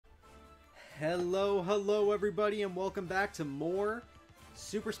Hello everybody, and welcome back to more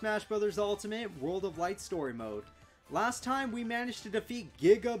Super Smash Bros. Ultimate World of Light Story Mode. Last time we managed to defeat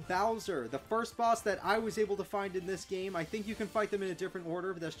Giga Bowser, the first boss that I was able to find in this game. I think you can fight them in a different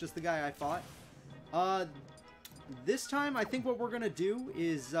order, but that's just the guy I fought. This time I think what we're going to do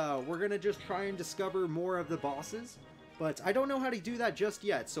is we're going to just try and discover more of the bosses. But I don't know how to do that just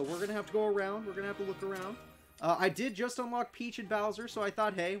yet, so we're going to have to go around, we're going to have to look around. I did just unlock Peach and Bowser, so I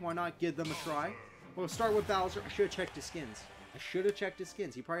thought, hey, why not give them a try? We'll start with Bowser. I should have checked his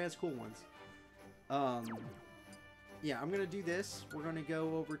skins. He probably has cool ones. Yeah, I'm going to do this. We're going to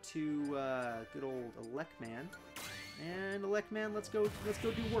go over to good old Elecman. And Elecman, let's go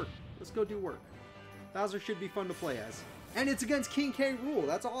do work. Let's go do work. Bowser should be fun to play as. And it's against King K. Rool.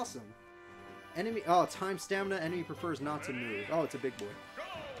 That's awesome. Enemy, oh, time stamina. Enemy prefers not to move. Oh, it's a big boy.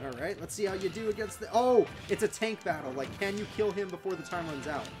 Alright, let's see how you do against the... Oh! It's a tank battle. Like, can you kill him before the time runs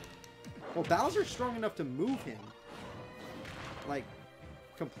out? Well, Bowser's strong enough to move him. Like,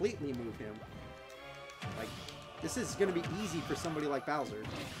 completely move him. Like, this is going to be easy for somebody like Bowser.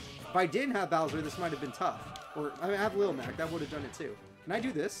 If I didn't have Bowser, this might have been tough. Or, I mean, I have Lil Mac. That would have done it too. Can I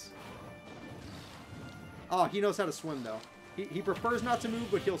do this? Oh, he knows how to swim, though. He prefers not to move,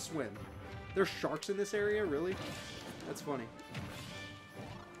 but he'll swim. There's sharks in this area? Really? That's funny.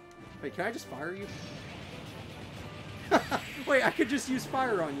 Wait, can I just fire you? Wait, I could just use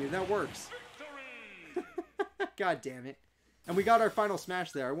fire on you. That works. God damn it. And we got our final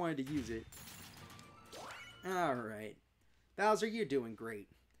smash there. I wanted to use it. Alright. Bowser, you're doing great.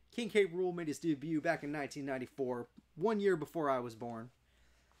 King K. Rool made his debut back in 1994. 1 year before I was born.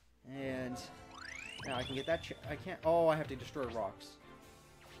 And now I can get that... I can't... Oh, I have to destroy rocks.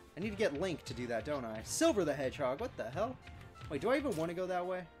 I need to get Link to do that, don't I? Silver the Hedgehog. What the hell? Wait, do I even want to go that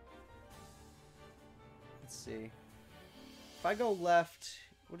way? Let's see. If I go left,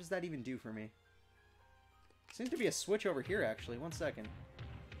 what does that even do for me? Seems to be a switch over here, actually. 1 second.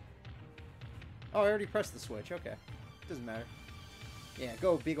 Oh, I already pressed the switch. Okay. Doesn't matter. Yeah,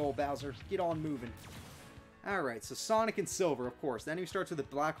 go, big old Bowser. Get on moving. Alright, so Sonic and Silver, of course. The enemy starts with a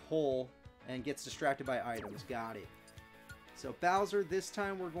black hole and gets distracted by items. Got it. So Bowser, this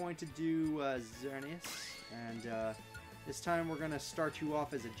time we're going to do Xerneas. And this time we're going to start you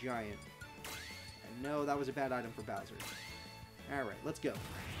off as a giant. No, that was a bad item for Bowser. Alright, let's go.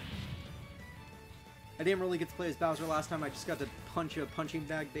 I didn't really get to play as Bowser last time. I just got to punch a punching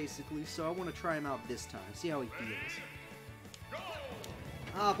bag, basically. So I want to try him out this time. See how he feels.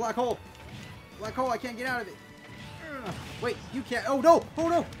 Ah, black hole! Black hole, I can't get out of it. Wait, you can't. Oh, no! Oh,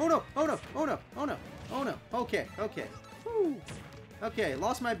 no! Oh, no! Oh, no! Oh, no! Oh, no! Oh, no! Okay, okay. Woo. Okay,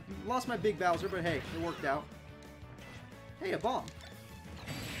 lost my big Bowser, but hey, it worked out. Hey, a bomb.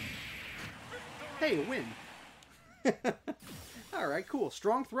 Hey, a win. Alright, cool.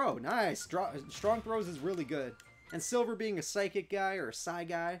 Strong throw. Nice. Strong throws is really good. And Silver being a psychic guy or a psi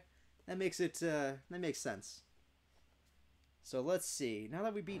guy, that makes it, that makes sense. So let's see. Now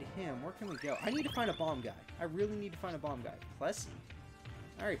that we beat him, where can we go? I need to find a bomb guy. I really need to find a bomb guy. Plessy.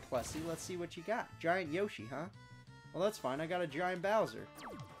 Alright, Plessy, let's see what you got. Giant Yoshi, huh? Well, that's fine. I got a Giant Bowser.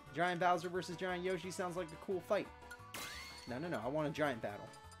 Giant Bowser versus Giant Yoshi sounds like a cool fight. No, no, no. I want a giant battle.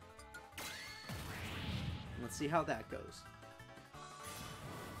 Let's see how that goes.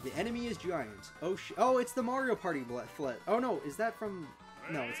 The enemy is giant. Oh, oh, it's the Mario Party fled. Oh, no. Is that from...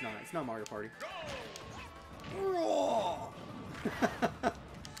 No, it's not. It's not Mario Party.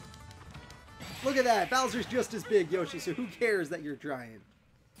 Look at that. Bowser's just as big, Yoshi, so who cares that you're giant?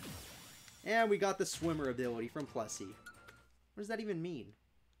 And we got the swimmer ability from Plessy. What does that even mean?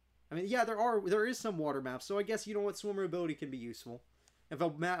 I mean, yeah, there is some water maps, so I guess, you know what, swimmer ability can be useful. If a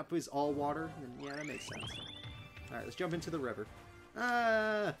map is all water, then yeah, that makes sense. Alright, let's jump into the river.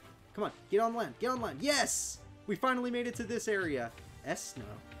 Come on, get on land, get on land. Yes! We finally made it to this area. Esno.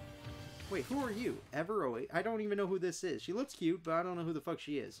 Wait, who are you? Ever08? I don't even know who this is. She looks cute, but I don't know who the fuck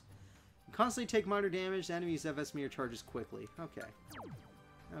she is. You constantly take minor damage. The enemies have Esmear charges quickly. Okay.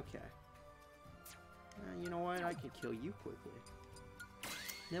 Okay. You know what? I can kill you quickly.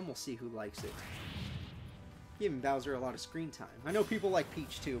 Then we'll see who likes it. Giving Bowser a lot of screen time. I know people like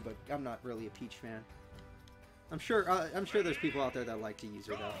Peach too, but I'm not really a Peach fan. I'm sure there's people out there that like to use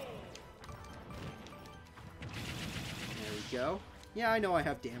her though. There we go. Yeah, I know I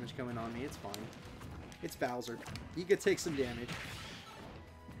have damage coming on me. It's fine. It's Bowser. He could take some damage.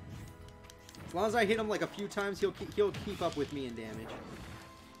 As long as I hit him like a few times, he'll keep up with me in damage.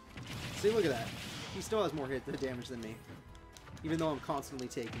 See, look at that. He still has more damage than me. Even though I'm constantly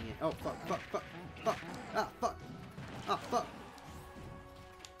taking it. Oh, fuck, fuck, fuck, fuck. Ah, fuck. Ah, fuck.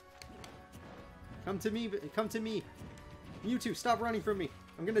 Come to me, come to me. Mewtwo, stop running from me.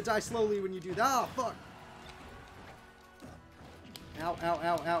 I'm gonna die slowly when you do that. Oh, fuck. Ow, ow,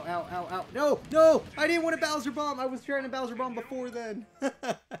 ow, ow, ow, ow, ow. No, no! I didn't want a Bowser Bomb. I was trying to Bowser Bomb before then.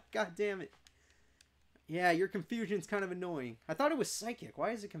 God damn it. Yeah, your confusion's kind of annoying. I thought it was Psychic.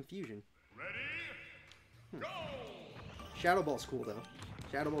 Why is it confusion? Ready? Go! Shadow Ball's cool, though.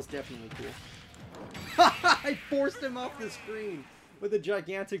 Shadow Ball's definitely cool. I forced him off the screen with a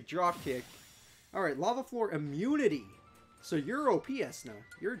gigantic drop kick. Alright, Lava Floor immunity. So you're OPS now.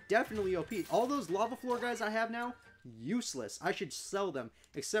 You're definitely OP. All those Lava Floor guys I have now, useless. I should sell them.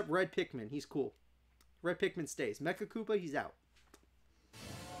 Except Red Pikmin. He's cool. Red Pikmin stays. Mecha Koopa, he's out.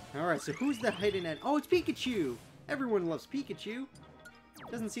 Alright, so who's the hidden end? Oh, it's Pikachu! Everyone loves Pikachu.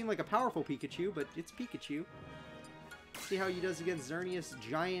 Doesn't seem like a powerful Pikachu, but it's Pikachu. See how he does against Xerneas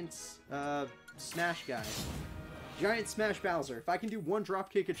Giant's Smash guy. Giant Smash Bowser. If I can do one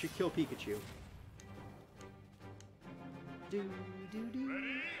drop kick, it should kill Pikachu. Do, do, do.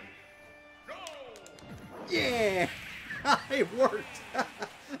 Ready? Go! Yeah! It worked!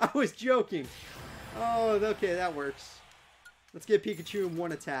 I was joking. Oh, okay, that works. Let's get Pikachu in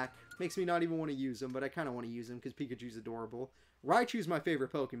one attack. Makes me not even want to use him, but I kind of want to use him because Pikachu's adorable. Raichu's my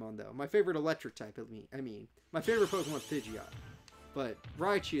favorite Pokemon, though. My favorite electric type, I mean. My favorite Pokemon's Pidgeot. But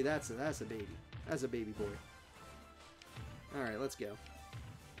Raichu, that's a baby. That's a baby boy. Alright, let's go.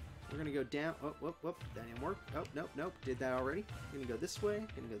 We're going to go down. Oh, whoop, whoop. That didn't work. Oh, nope, nope. Did that already. Going to go this way.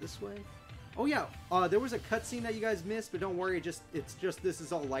 Going to go this way. Oh, yeah. There was a cutscene that you guys missed, but don't worry. It's just this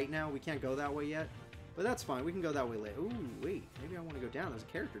is all light now. We can't go that way yet. But that's fine. We can go that way later. Ooh, wait. Maybe I want to go down. There's a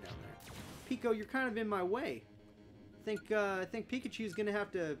character down there. Pico, you're kind of in my way. I think Pikachu's going to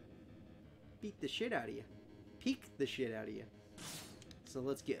have to beat the shit out of you. Peek the shit out of you. So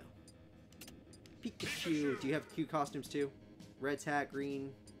let's go. Pikachu. Do you have cute costumes too? Red's hat,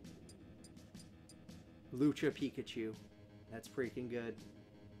 green. Lucha Pikachu. That's freaking good.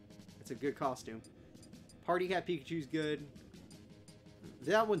 That's a good costume. Party hat Pikachu's good.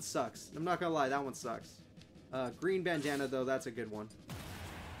 That one sucks. I'm not gonna lie, that one sucks. Green bandana though, that's a good one.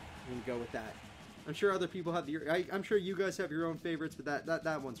 I'm gonna go with that. I'm sure other people have I'm sure you guys have your own favorites, but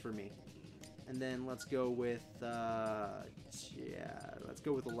that one's for me. And then let's go with let's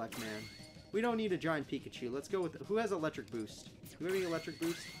go with Electman. We don't need a giant Pikachu. Let's go with who has electric boost. Do we have any electric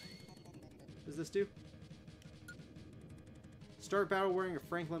boost? What does this do? Start battle wearing a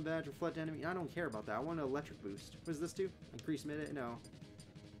Franklin badge, reflect enemy. I don't care about that. I want an electric boost. What does this do? Increase mid. No.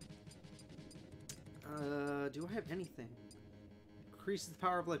 Do I have anything? Increases the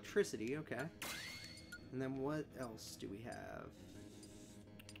power of electricity. Okay. And then what else do we have?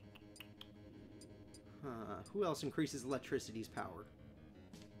 Who else increases electricity's power?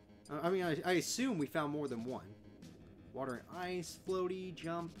 I mean, I assume we found more than one. Water and ice, floaty,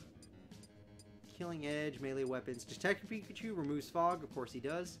 jump, killing edge, melee weapons. Detective Pikachu removes fog. Of course he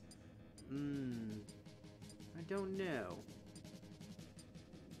does. I don't know.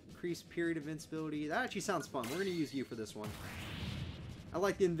 Increased period of invincibility. That actually sounds fun. We're going to use you for this one. I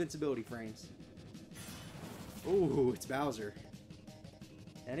like the invincibility frames. Ooh, it's Bowser.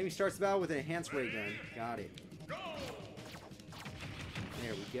 Enemy starts the battle with an enhanced ray gun. Got it.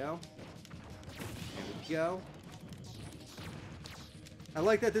 There we go. There we go. I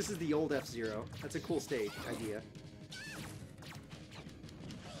like that this is the old F-Zero. That's a cool stage idea.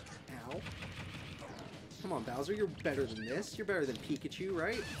 Ow. Come on, Bowser. You're better than this. You're better than Pikachu,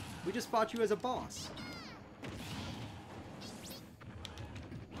 right? We just fought you as a boss.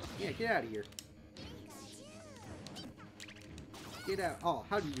 Yeah, get out of here. Get out. Oh,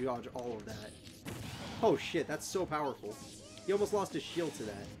 how did you dodge all of that? Oh shit, that's so powerful. He almost lost his shield to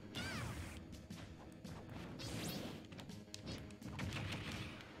that.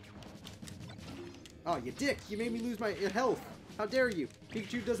 Oh, you dick! You made me lose my health! How dare you!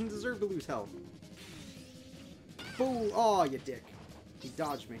 Pikachu doesn't deserve to lose health. Boom! Oh, you dick. He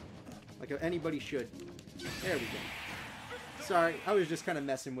dodged me. Like anybody should. There we go. Sorry, I was just kind of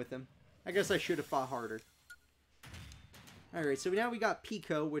messing with him. I guess I should have fought harder. Alright, so now we got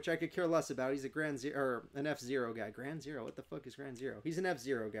Pico, which I could care less about. He's a an F-Zero guy. Grand Zero? What the fuck is Grand Zero? He's an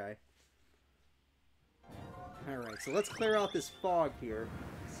F-Zero guy. Alright, so let's clear out this fog here.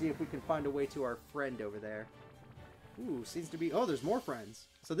 See if we can find a way to our friend over there. Ooh, seems to be... Oh, there's more friends.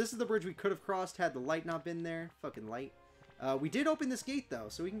 So this is the bridge we could have crossed had the light not been there. Fucking light. We did open this gate, though,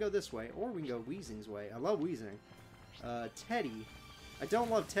 so we can go this way. Or we can go Weezing's way. I love Weezing. Teddy. I don't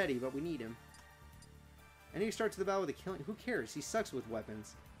love Teddy, but we need him. Enemy starts the battle with a killing... Who cares? He sucks with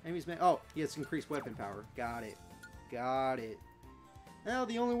weapons. Enemies may... Oh, he has increased weapon power. Got it. Got it. Well,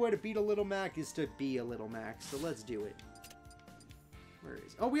 the only way to beat a Little Mac is to be a Little Mac, so let's do it. Where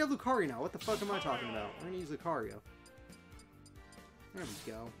is... Oh, we have Lucario now. What the fuck am I talking about? I'm gonna use Lucario. There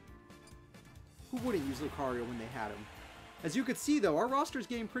we go. Who wouldn't use Lucario when they had him? As you could see, though, our roster's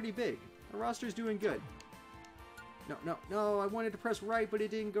getting pretty big. Our roster's doing good. No, no, no, I wanted to press right, but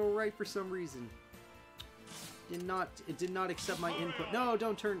it didn't go right for some reason. It did not accept my input. No,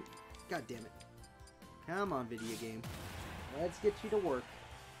 don't turn. God damn it. Come on, video game. Let's get you to work.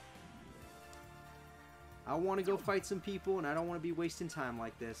 I want to go fight some people, and I don't want to be wasting time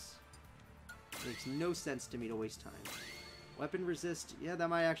like this. It makes no sense to me to waste time. Weapon resist. Yeah, that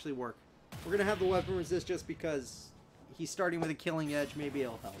might actually work. We're going to have the weapon resist just because he's starting with a killing edge. Maybe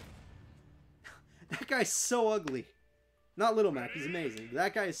it'll help. That guy's so ugly. Not Little Mac. He's amazing.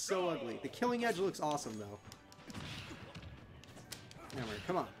 That guy is so ugly. The killing edge looks awesome, though. Alright,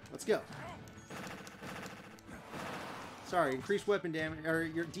 come on. Let's go. Sorry, increased weapon damage, or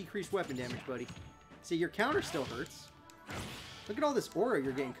your decreased weapon damage, buddy. See, your counter still hurts. Look at all this aura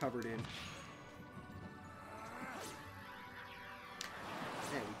you're getting covered in.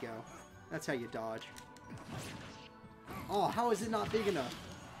 There we go. That's how you dodge. Oh, how is it not big enough?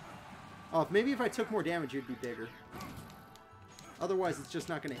 Oh, maybe if I took more damage, it'd be bigger. Otherwise, it's just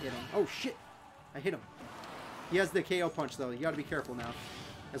not going to hit him. Oh, shit. I hit him. He has the KO punch, though. You got to be careful now.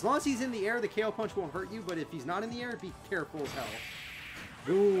 As long as he's in the air, the KO punch won't hurt you, but if he's not in the air, be careful as hell.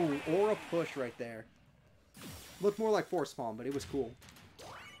 Ooh, aura push right there. Looked more like Force Palm, but it was cool.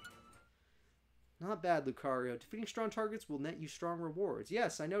 Not bad, Lucario. Defeating strong targets will net you strong rewards.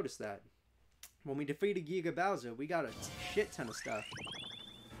 Yes, I noticed that. When we defeated Giga Bowser, we got a shit ton of stuff.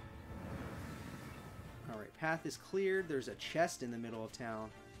 Alright, path is cleared. There's a chest in the middle of town.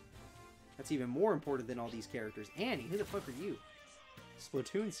 That's even more important than all these characters. Annie, who the fuck are you?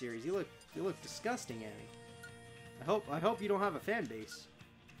 Splatoon series. You look disgusting, Annie. I hope you don't have a fan base.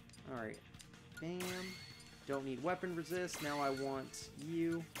 Alright. Bam. Don't need weapon resist. Now I want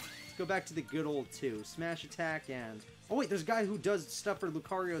you. Let's go back to the good old 2. Smash attack and... Oh wait, there's a guy who does stuff for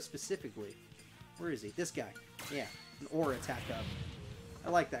Lucario specifically. Where is he? This guy. Yeah. An aura attack up. I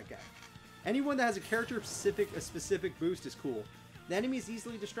like that guy. Anyone that has a character specific boost is cool. The enemy is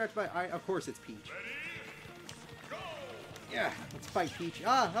easily distracted by... Of course it's Peach. Yeah, let's fight Peach.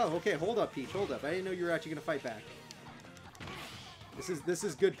 Oh, okay, hold up, Peach, hold up. I didn't know you were actually gonna fight back. This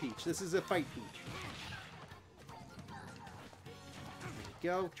is good Peach. This is a fight Peach. There we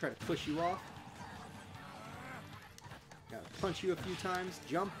go. Try to push you off. Gotta punch you a few times.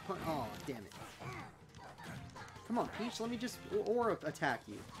 Jump. Oh, damn it. Come on, Peach. Let me just aura attack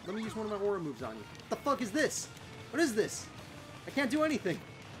you. Let me use one of my aura moves on you. What the fuck is this? What is this? I can't do anything.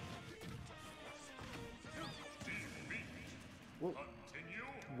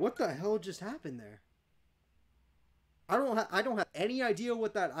 What the hell just happened there? I don't have any idea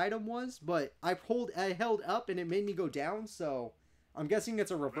what that item was, but I held up and it made me go down, so I'm guessing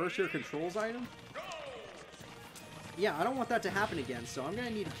it's a reverse your controls item. Yeah, I don't want that to happen again, so I'm gonna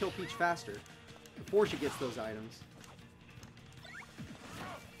need to kill Peach faster before she gets those items.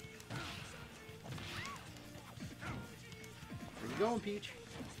 Where you going, Peach?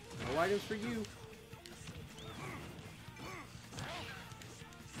 No items for you.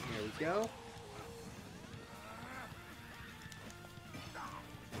 There we go.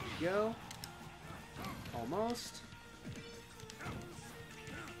 There we go. Almost.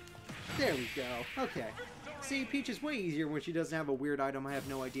 There we go. Okay. See, Peach is way easier when she doesn't have a weird item. I have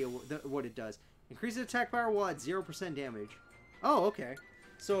no idea what it does. Increases attack power while at 0% damage. Oh, okay.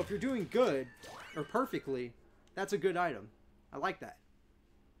 So if you're doing good, or perfectly, that's a good item. I like that.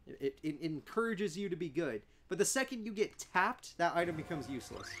 It encourages you to be good. But the second you get tapped, that item becomes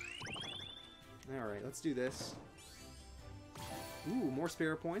useless. Alright, let's do this. Ooh, more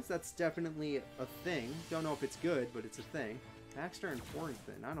spare points. That's definitely a thing. Don't know if it's good, but it's a thing. Baxter and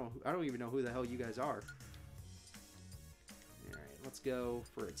Thornton. I don't even know who the hell you guys are. Alright, let's go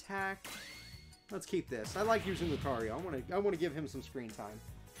for attack. Let's keep this. I like using Lucario. I want to give him some screen time.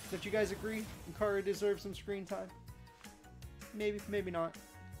 Don't you guys agree? Lucario deserves some screen time? Maybe, maybe not.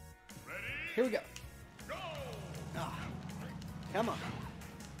 Here we go. Ah, come on.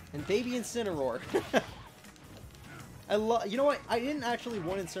 And Baby Incineroar. You know what? I didn't actually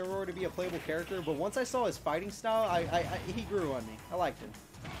want Incineroar to be a playable character, but once I saw his fighting style, he grew on me. I liked him.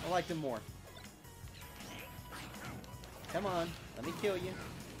 I liked him more. Come on. Let me kill you.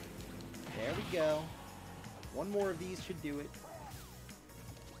 There we go. One more of these should do it.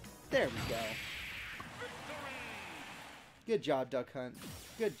 There we go. Good job, Duck Hunt.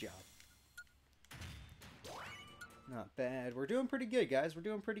 Good job. Not bad. We're doing pretty good, guys. We're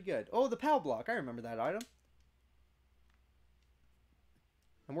doing pretty good. Oh, the PAL block. I remember that item.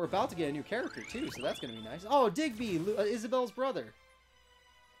 And we're about to get a new character, too, so that's going to be nice. Oh, Digby, Isabel's brother.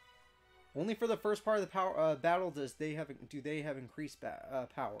 Only for the first part of the battle do they have increased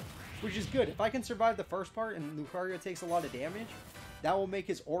power, which is good. If I can survive the first part and Lucario takes a lot of damage, that will make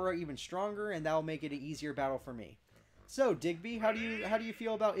his aura even stronger, and that will make it an easier battle for me. So, Digby, how do you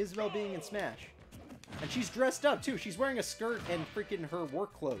feel about Isabelle being in Smash? And she's dressed up too. She's wearing a skirt and freaking her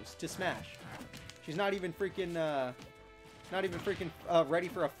work clothes to Smash. She's not even freaking ready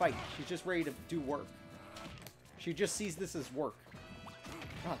for a fight. She's just ready to do work. She just sees this as work.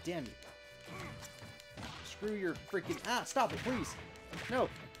 Oh, damn you. Screw your freaking... Ah, stop it, please. No,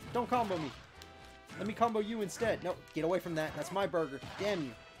 don't combo me. Let me combo you instead. No, get away from that. That's my burger. Damn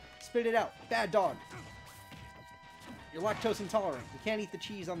you. Spit it out. Bad dog. You're lactose intolerant. You can't eat the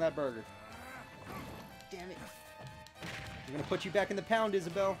cheese on that burger. Damn it. I'm going to put you back in the pound,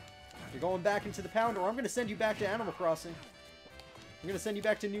 Isabelle. You're going back into the pound, or I'm going to send you back to Animal Crossing. I'm going to send you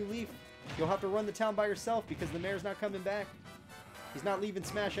back to New Leaf. You'll have to run the town by yourself because the mayor's not coming back. He's not leaving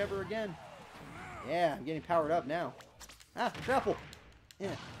Smash ever again. Yeah, I'm getting powered up now. Ah, grapple.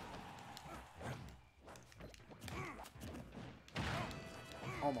 Yeah.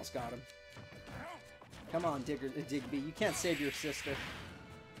 Almost got him. Come on, Digby. You can't save your sister.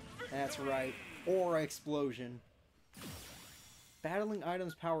 That's right. Aura explosion. Battling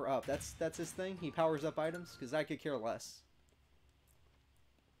items power up. That's his thing? He powers up items? Because I could care less.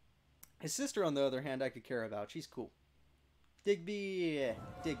 His sister, on the other hand, I could care about. She's cool. Digby,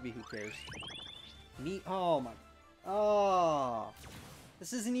 who cares? Me, oh my, oh,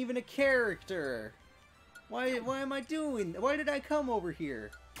 this isn't even a character. Why am I doing, why did I come over here?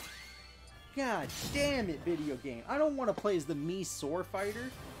 God damn it, video game. I don't want to play as the Mii sword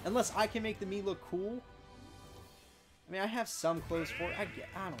fighter, unless I can make the Mii look cool. I mean, I have some clothes for it. I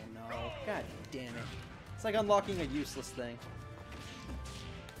don't know. God damn it. It's like unlocking a useless thing.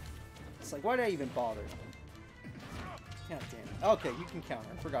 It's like, why did I even bother? God damn it. Okay, you can counter.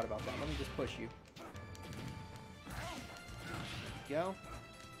 I forgot about that. Let me just push you. There you go.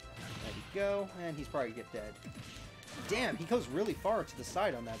 There you go. And he's probably get dead. Damn, he goes really far to the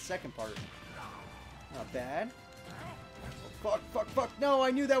side on that second part. Not bad. Oh, fuck. No,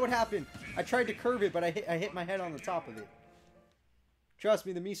 I knew that would happen. I tried to curve it, but I hit my head on the top of it. Trust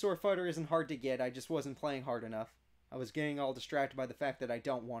me, the Mii sword fighter isn't hard to get. I just wasn't playing hard enough. I was getting all distracted by the fact that I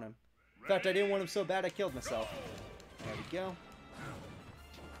don't want him. In fact, I didn't want him so bad I killed myself. There we go.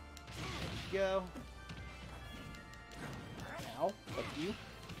 There we go. Ow. Fuck you.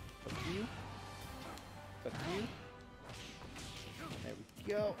 Fuck you. Fuck you. There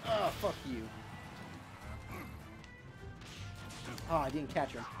we go. Oh, fuck you. Oh, I didn't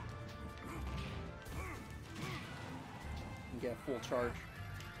catch him. And get a full charge.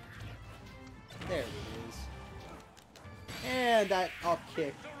 There it is. And that up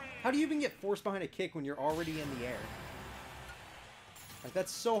kick. How do you even get forced behind a kick when you're already in the air? Like,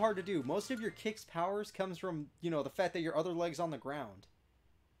 that's so hard to do. Most of your kick's powers comes from, you know, the fact that your other leg's on the ground.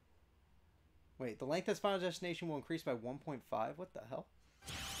 Wait, the length of Final Destination will increase by 1.5? What the hell?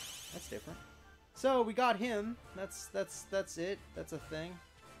 That's different. So, we got him. That's it. That's a thing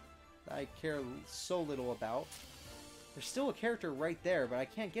I care so little about. There's still a character right there, but I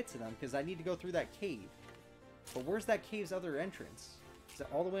can't get to them because I need to go through that cave. But where's that cave's other entrance? Is it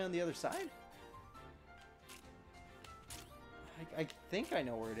all the way on the other side? I think I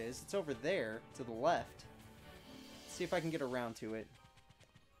know where it is. It's over there, to the left. Let's see if I can get around to it.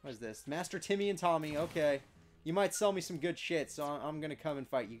 What is this? Master Timmy and Tommy. Okay. You might sell me some good shit, so I'm gonna come and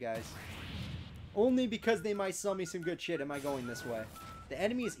fight you guys. Only because they might sell me some good shit am I going this way. The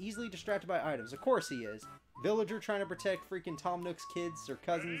enemy is easily distracted by items. Of course he is. Villager trying to protect freaking Tom Nook's kids or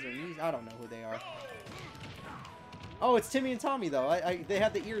cousins or niece. I don't know who they are. Oh, it's Timmy and Tommy, though. They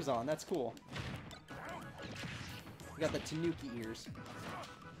have the ears on. That's cool. We got the Tanuki ears.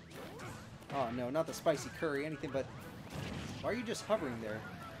 Oh, no, not the spicy curry. Anything but... Why are you just hovering there?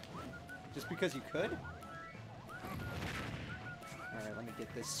 Just because you could? Alright, let me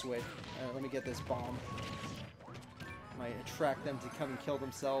get this switch. Let me get this bomb. Might attract them to come and kill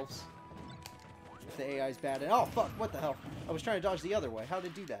themselves. If the AI's bad. Oh, fuck. What the hell? I was trying to dodge the other way. How'd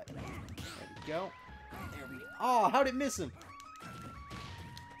it do that? There we go. There we go. Oh, how'd it miss him?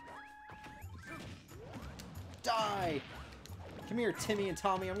 Die! Come here, Timmy and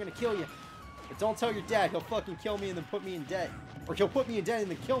Tommy. I'm gonna kill you. But don't tell your dad. He'll fucking kill me and then put me in debt. Or he'll put me in debt and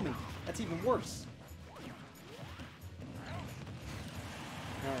then kill me. That's even worse.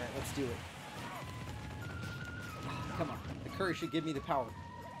 Alright, let's do it. Come on. The curry should give me the power.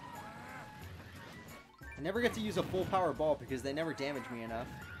 I never get to use a full power ball because they never damage me enough.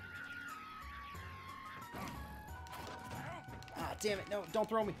 Ah, damn it. No, don't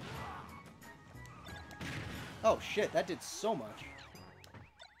throw me. Oh, shit. That did so much.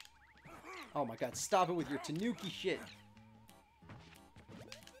 Oh my god, stop it with your Tanuki shit.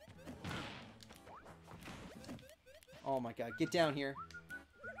 Oh my god, get down here.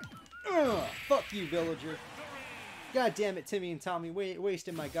 Ugh, fuck you, villager. God damn it, Timmy and Tommy,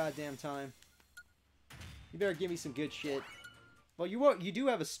 wasting my goddamn time. You better give me some good shit. Well, you do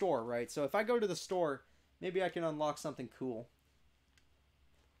have a store, right? So if I go to the store, maybe I can unlock something cool.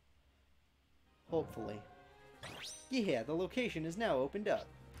 Hopefully. Yeah, the location is now opened up.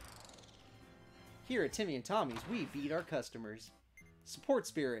 Here at Timmy and Tommy's, we beat our customers. Support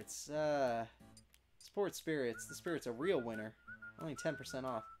spirits. Support spirits. The spirit's a real winner. Only 10%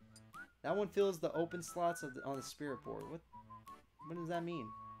 off. That one fills the open slots on the spirit board. What does that mean?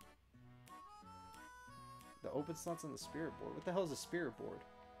 The open slots on the spirit board? What the hell is a spirit board?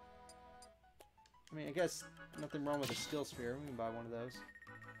 I mean, I guess nothing wrong with a skill sphere. We can buy one of those.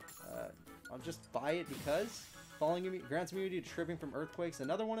 I'll just buy it because falling grants immunity to tripping from earthquakes.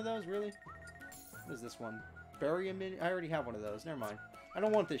 Another one of those, really? What is this one? Bury immunity? I already have one of those. Never mind. I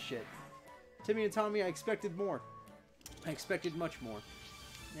don't want this shit. Timmy and Tommy, I expected more. I expected much more.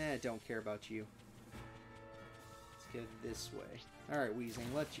 I don't care about you. Let's get it this way. Alright,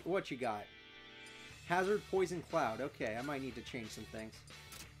 Weezing, what you got? Hazard, Poison, Cloud. Okay, I might need to change some things.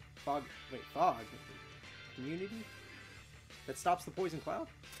 Fog. Wait, Fog? Immunity? That stops the Poison Cloud?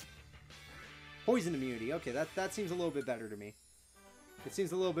 Poison immunity. Okay, that seems a little bit better to me. It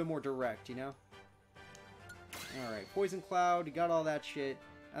seems a little bit more direct, you know? Alright, Poison Cloud, you got all that shit.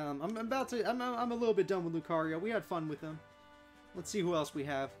 I'm a little bit done with Lucario. We had fun with him. Let's see who else we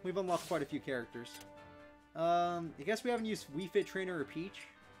have. We've unlocked quite a few characters. I guess we haven't used Wii Fit Trainer or Peach.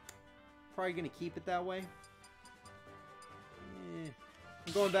 Probably gonna keep it that way.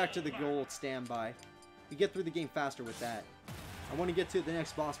 I'm going back to the gold standby. You get through the game faster with that. I want to get to the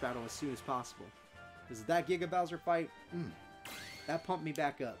next boss battle as soon as possible. Because that Giga Bowser fight, that pumped me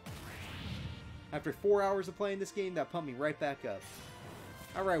back up. After 4 hours of playing this game, that pumped me right back up.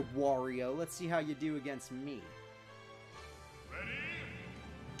 Alright, Wario, let's see how you do against me. Ready,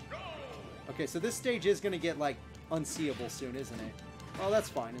 go! Okay, so this stage is going to get, like, unseeable soon, isn't it? Well, that's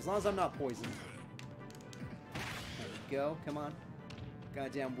fine, as long as I'm not poisoned. There we go, come on.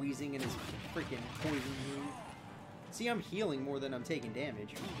 Goddamn Weezing and his freaking poison move. See, I'm healing more than I'm taking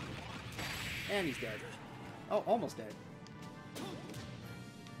damage. And he's dead. Oh, almost dead.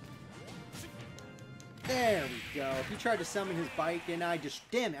 There we go. He tried to summon his bike, and I just...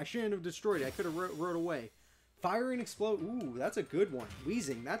 Damn it, I shouldn't have destroyed it. I could have rode away. Fire and explode. Ooh, that's a good one.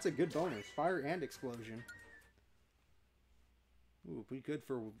 Weezing, that's a good bonus. Fire and explosion. Ooh, pretty good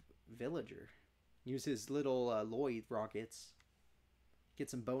for Villager. Use his little Lloyd rockets. Get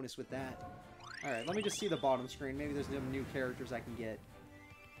some bonus with that. Alright, let me just see the bottom screen. Maybe there's some new characters I can get.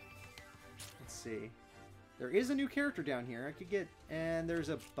 Let's see. There is a new character down here I could get. And there's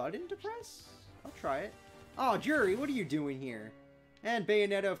a button to press? I'll try it. Oh, Jury, what are you doing here? And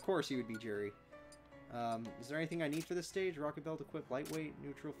Bayonetta, of course he would be Jury. Is there anything I need for this stage? Rocket Belt equipped, lightweight,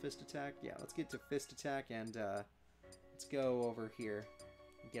 neutral, fist attack. Yeah, let's get to fist attack and let's go over here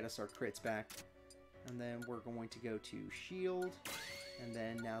and get us our crits back. And then we're going to go to shield. And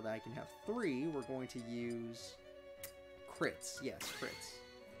then now that I can have 3, we're going to use crits. Yes, crits.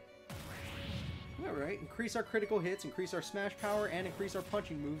 Alright, increase our critical hits, increase our smash power, and increase our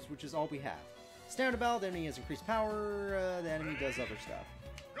punching moves, which is all we have. Standard battle, the enemy has increased power, the enemy does other stuff.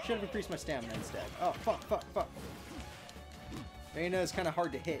 Should have increased my stamina instead. Oh, fuck. Bayonetta is kind of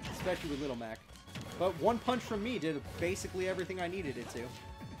hard to hit, especially with Little Mac. But one punch from me did basically everything I needed it to.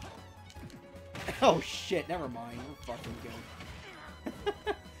 Oh shit, never mind. We're fucking good.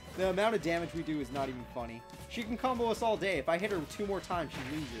 The amount of damage we do is not even funny. She can combo us all day. If I hit her 2 more times,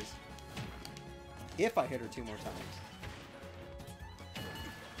 she loses. If I hit her 2 more times.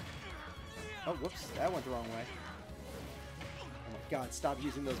 Oh, whoops. That went the wrong way. Oh my god, stop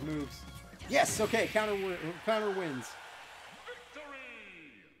using those moves. Yes! Okay, counter wins.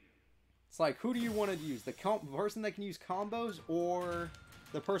 It's like, who do you want to use? The person that can use combos or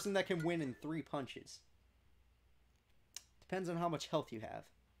the person that can win in 3 punches? Depends on how much health you have.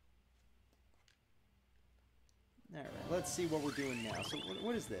 Alright, let's see what we're doing now. So,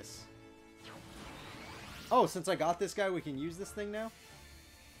 what is this? Oh, since I got this guy, we can use this thing now?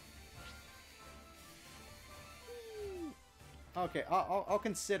 Okay, I'll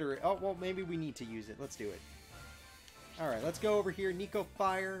consider it. Oh, well, maybe we need to use it. Let's do it. Alright, let's go over here. Nico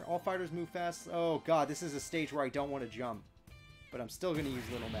Fire. All fighters move fast. Oh, God, this is a stage where I don't want to jump. But I'm still going to use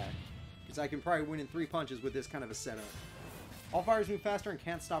Little Mac. Because I can probably win in 3 punches with this kind of a setup. All fighters move faster and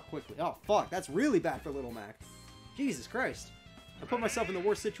can't stop quickly. Oh, fuck. That's really bad for Little Mac. Jesus Christ. I put myself in the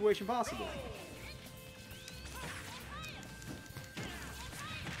worst situation possible.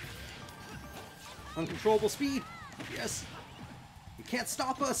 Uncontrollable speed. Yes. You can't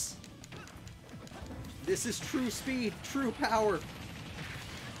stop us. This is true speed, true power.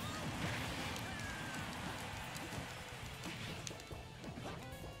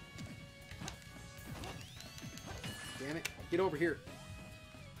 Damn it. Get over here.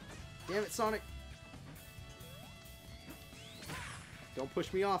 Damn it, Sonic. Don't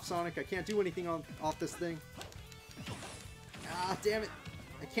push me off, Sonic. I can't do anything off this thing. Ah, damn it.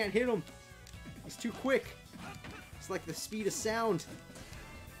 I can't hit him. He's too quick. It's like the speed of sound.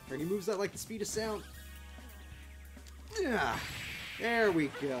 Or he moves that like the speed of sound. Ah, there we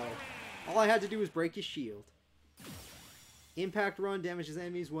go. All I had to do was break his shield. Impact run damages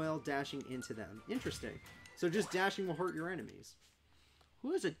enemies while dashing into them. Interesting. So just dashing will hurt your enemies.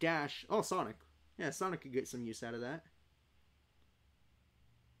 Who has a dash? Oh, Sonic. Yeah, Sonic could get some use out of that.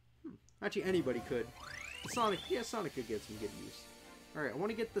 Actually, anybody could. Sonic, yeah, Sonic could get some good use. Alright, I want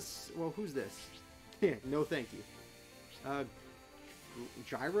to get this... Well, who's this? Yeah, no thank you.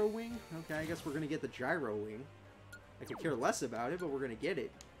 Gyro Wing? Okay, I guess we're going to get the Gyro Wing. I could care less about it, but we're going to get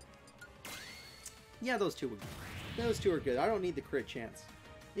it. Yeah, those two are good. I don't need the crit chance.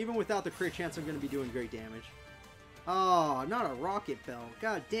 Even without the crit chance, I'm going to be doing great damage. Oh, not a rocket bell.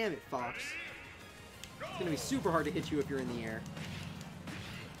 God damn it, Fox. It's going to be super hard to hit you if you're in the air.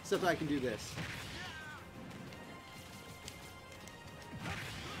 Except I can do this.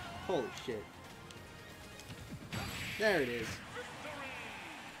 Holy shit. There it is.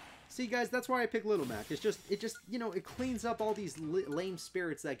 See, guys, that's why I pick Little Mac. It just, you know, it cleans up all these lame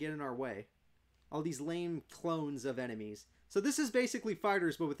spirits that get in our way. All these lame clones of enemies. So this is basically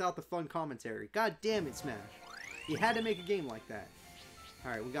Fighters, but without the fun commentary. God damn it, Smash. You had to make a game like that.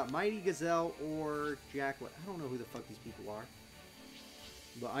 Alright, we got Mighty Gazelle or Jacklet. I don't know who the fuck these people are.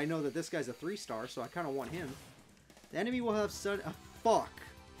 But I know that this guy's a 3-star, so I kind of want him. The enemy will have sudden... fuck.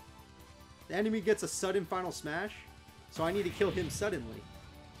 The enemy gets a sudden final smash, so I need to kill him suddenly.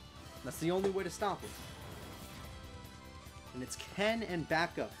 That's the only way to stop him. And it's Ken and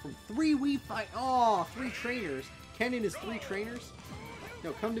backup from 3 Wii Fight. Oh, 3 trainers. Ken and his 3 trainers.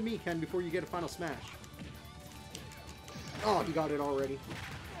 No, come to me, Ken, before you get a final smash. Oh, he got it already.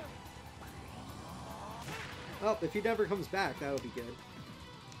 Oh, if he never comes back, that would be good.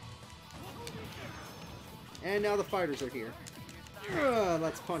 And now the fighters are here.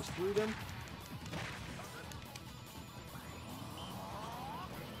 Let's punch through them.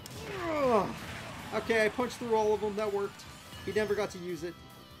 Okay, I punched through all of them. That worked. He never got to use it.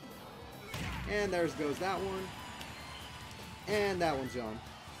 And there goes that one. And that one's gone.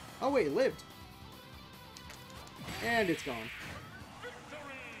 Oh wait, it lived. And it's gone.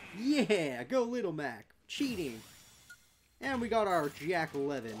 Yeah, go Little Mac. Cheating. And we got our Jack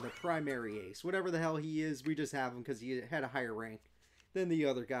 11, the primary ace. Whatever the hell he is, we just have him because he had a higher rank than the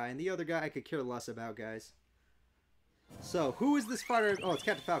other guy. And the other guy I could care less about, guys. So, who is this fighter? Oh, it's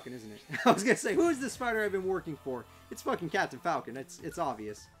Captain Falcon, isn't it? I was going to say, who is this fighter I've been working for? It's fucking Captain Falcon. It's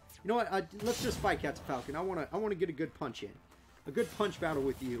obvious. You know what? Let's just fight Captain Falcon. I want to get a good punch in. A good punch battle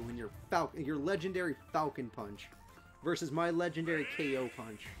with you and your legendary Falcon punch versus my legendary KO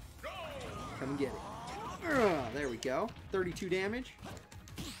punch. Come and get it. There we go. 32 damage.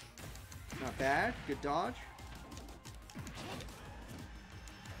 Not bad. Good dodge.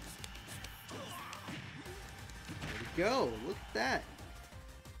 There we go. Look at that.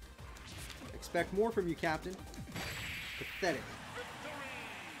 Expect more from you, Captain. Pathetic.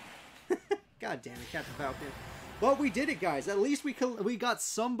 God damn it, Captain Falcon. Well, we did it, guys. At least we got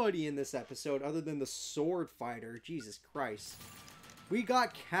somebody in this episode other than the sword fighter. Jesus Christ. We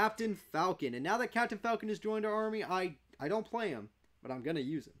got Captain Falcon. And now that Captain Falcon has joined our army, I don't play him, but I'm going to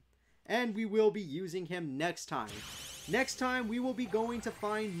use him. And we will be using him next time. Next time, we will be going to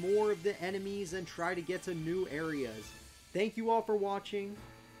find more of the enemies and try to get to new areas. Thank you all for watching,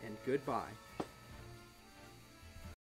 and goodbye.